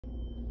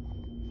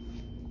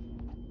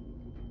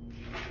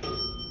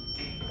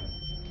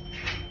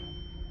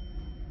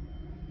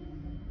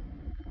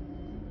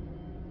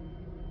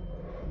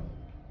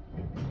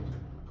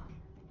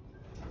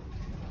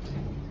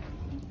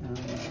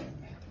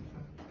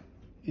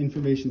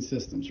Information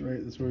Systems,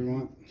 right? That's what we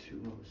want?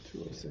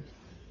 206.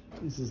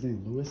 Is his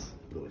name Louis?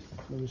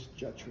 Louis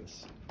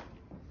Jutras.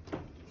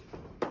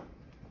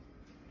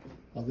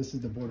 Well, this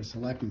is the Board of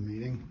Selectmen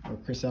meeting where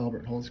Chris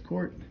Albert holds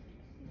court.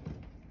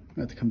 I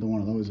have to come to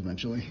one of those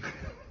eventually.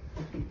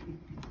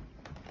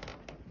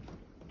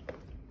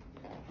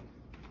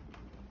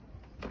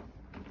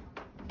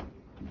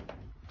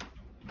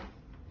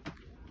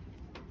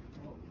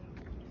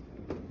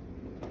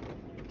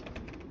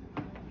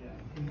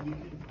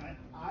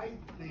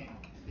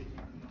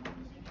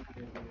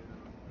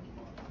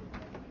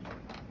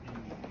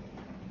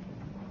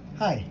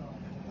 Hi,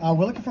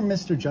 we're looking for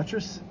Mr.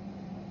 Jutras.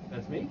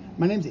 That's me.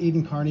 My name's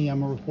Eden Carney.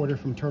 I'm a reporter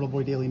from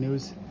Turtleboy Daily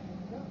News.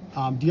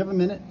 Do you have a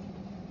minute?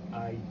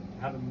 I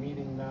have a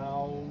meeting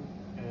now,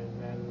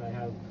 and then I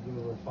have to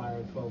do a fire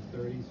at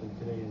 12:30,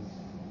 so today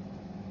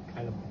is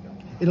kind of like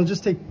that. It'll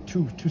just take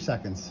two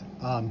seconds.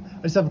 I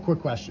just have a quick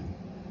question.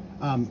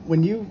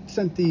 When you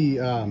sent the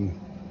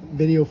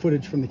video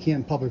footage from the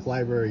Canton Public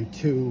Library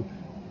to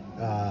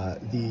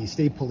the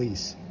state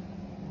police,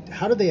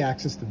 how did they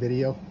access the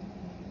video?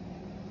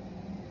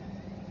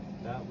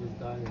 That was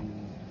done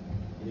in,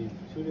 I believe,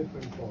 2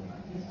 different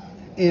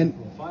formats. And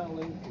from a file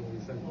link and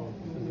we sent it to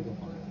physical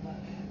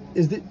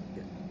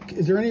file.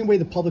 Is there any way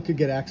the public could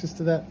get access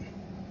to that?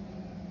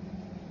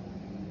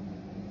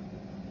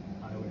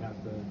 I would have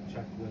to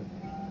check with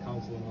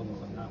counsel and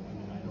others on that one,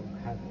 and I don't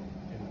have it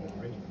anymore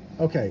anyway.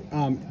 Okay,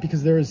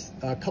 because there was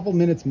a couple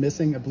minutes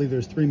missing. I believe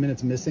there's 3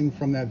 minutes missing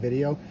from that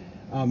video.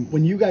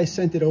 When you guys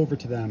sent it over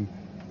to them,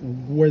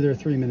 were there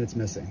 3 minutes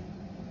missing?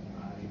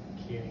 I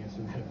can't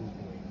answer that at this point.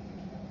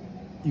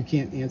 You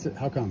can't answer?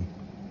 How come?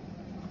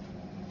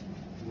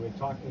 We're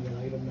talking an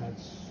item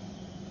that's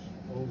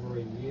over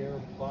a year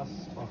plus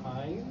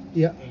behind.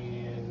 Yeah.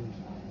 And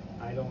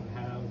I don't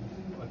have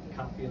a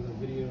copy of the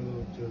video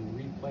to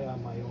replay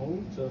on my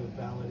own to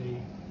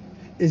validate.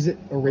 Is it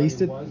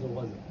erased? It was or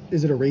wasn't.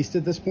 Is it erased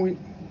at this point?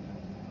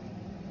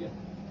 Yeah.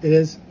 It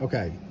is?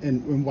 Okay.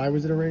 And why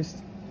was it erased?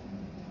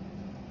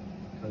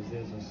 Because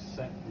there's a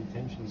set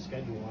retention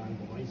schedule on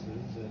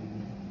devices,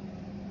 and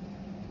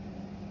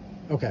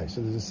okay,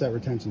 so there's a set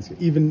retention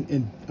schedule. Even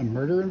in a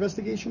murder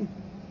investigation?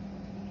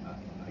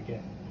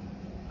 again,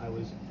 I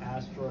was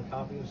asked for a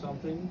copy of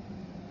something,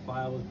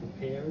 file was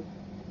prepared,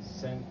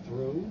 sent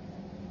through,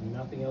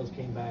 nothing else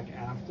came back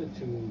after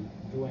to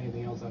do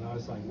anything else on our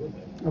side with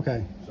it.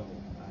 Okay. So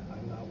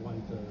I'm not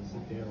one to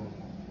sit there and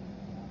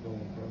go any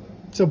further.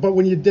 So, but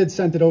when you did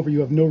send it over, you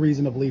have no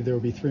reason to believe there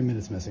would be 3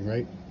 minutes missing,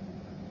 right?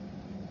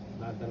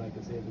 Not that I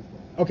could say at this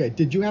point. Okay,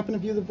 did you happen to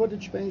view the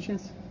footage by any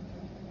chance?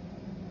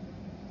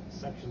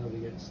 Section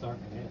of it start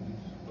and ends,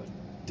 but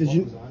Did what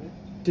you- was on it?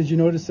 Did you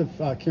notice if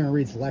Karen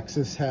Reed's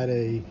Lexus had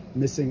a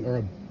missing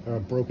or a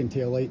broken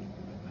taillight?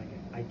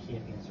 I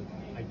can't answer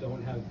that. I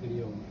don't have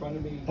video in front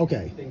of me.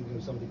 Okay. I think it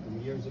was something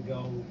from years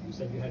ago. You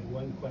said you had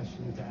one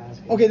question to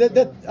ask. Okay,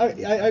 answer.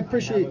 I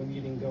appreciate. I have a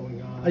meeting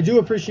going on. I do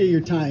appreciate your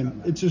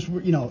time. It's just,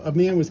 you know, a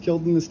man was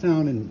killed in this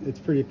town, and it's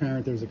pretty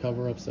apparent there was a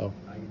cover-up. So.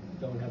 I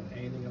don't have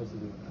anything else to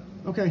do with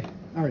that. Okay.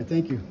 All right.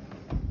 Thank you.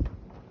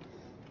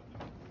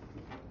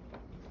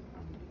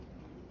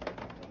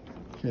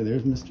 Okay,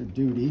 there's Mr.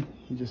 Doody.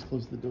 He just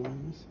closed the door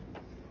on us.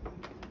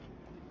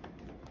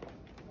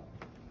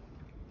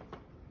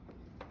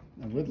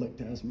 I would like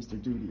to ask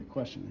Mr. Doody a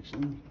question,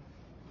 actually.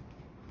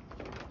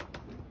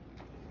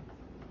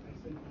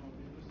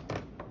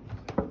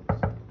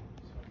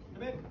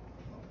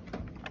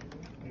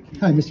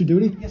 Hi, Mr.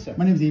 Doody. Yes, sir.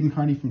 My name is Eden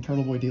Carney from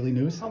Turtleboy Daily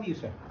News. How are you,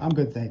 sir? I'm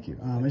good, thank you.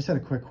 I just had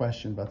a quick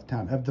question about the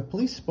town. Have the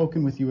police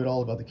spoken with you at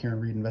all about the Karen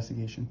Reed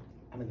investigation?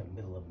 I'm in the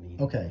middle of a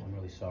meeting. Okay. I'm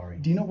really sorry.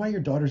 Do you know why your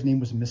daughter's name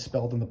was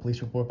misspelled in the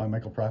police report by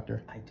Michael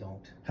Proctor? I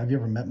don't. Have you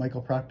ever met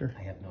Michael Proctor?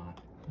 I have not.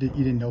 You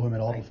didn't know him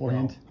at all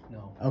beforehand?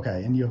 No.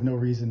 Okay, and you have no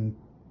reason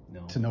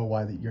No. to know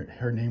why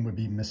her name would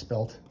be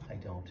misspelled? I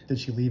don't. Did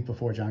she leave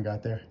before John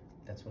got there?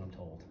 That's what I'm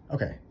told.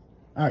 Okay.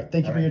 All right,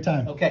 thank you for your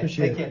time. Okay,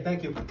 Appreciate take care. it.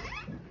 Thank you.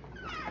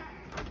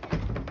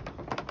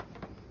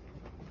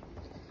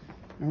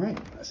 All right,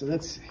 so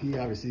he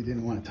obviously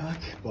didn't want to talk,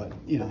 but,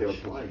 you know. They were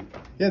polite.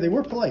 Yeah, they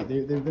were polite.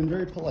 They've been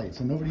very polite,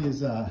 so nobody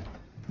is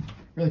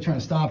really trying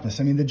to stop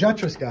us. I mean, the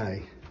Jutras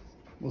guy,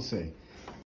 we'll see.